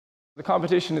The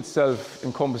competition itself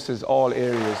encompasses all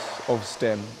areas of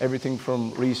STEM, everything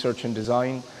from research and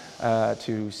design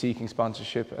to seeking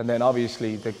sponsorship, and then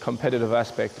obviously the competitive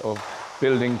aspect of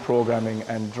building, programming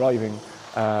and driving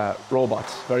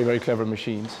robots, very, very clever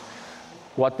machines.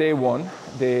 What they won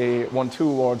 2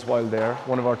 awards while there.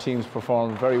 One of our teams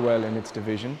performed very well in its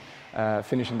division,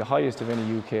 finishing the highest of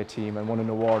any UK team, and won an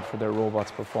award for their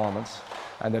robots performance.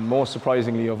 And then most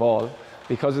surprisingly of all,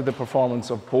 because of the performance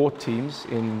of both teams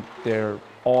in their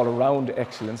all-around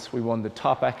excellence, we won the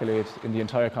top accolade in the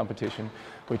entire competition,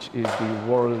 which is the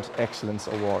World Excellence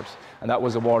Award. And that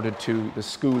was awarded to the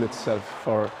school itself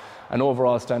for an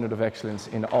overall standard of excellence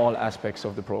in all aspects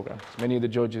of the program. Many of the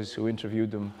judges who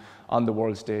interviewed them on the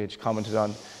world stage commented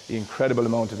on the incredible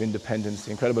amount of independence,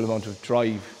 the incredible amount of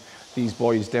drive these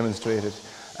boys demonstrated,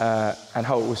 and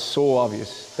how it was so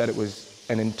obvious that it was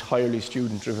an entirely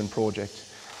student-driven project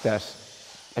that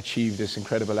achieved this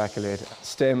incredible accolade.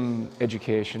 STEM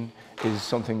education is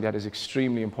something that is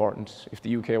extremely important. If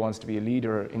the UK wants to be a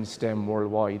leader in STEM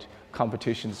worldwide,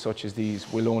 competitions such as these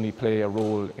will only play a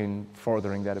role in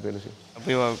furthering that ability.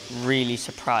 We were really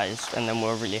surprised, and then we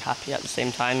were really happy at the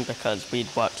same time, because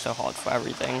we'd worked so hard for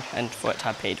everything, and for it to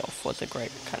have paid off was a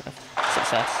great kind of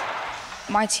success.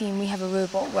 My team, we have a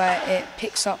robot where it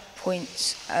picks up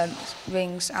points,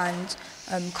 rings and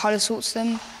colour sorts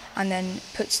them, and then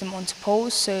puts them onto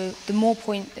poles. So the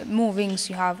more rings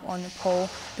you have on a pole,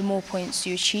 the more points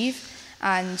you achieve.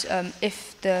 And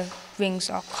if the rings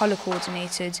are colour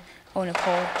coordinated on a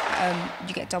pole,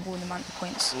 you get double the amount of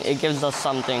points. It gives us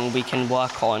something we can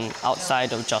work on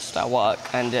outside of just our work,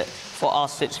 and for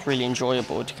us it's really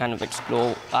enjoyable to kind of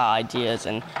explore our ideas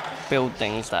and build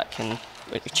things that can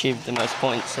achieve the most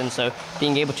points, and so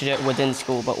being able to do it within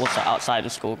school but also outside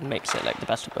of school makes it like the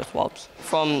best of both worlds.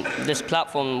 From this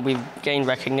platform we've gained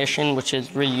recognition, which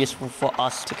is really useful for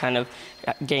us to kind of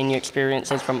gain new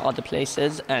experiences from other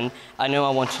places, and I know I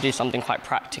want to do something quite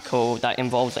practical that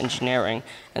involves engineering,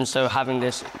 and so having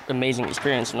this amazing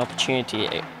experience and opportunity,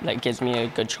 it gives me a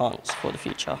good chance for the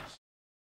future.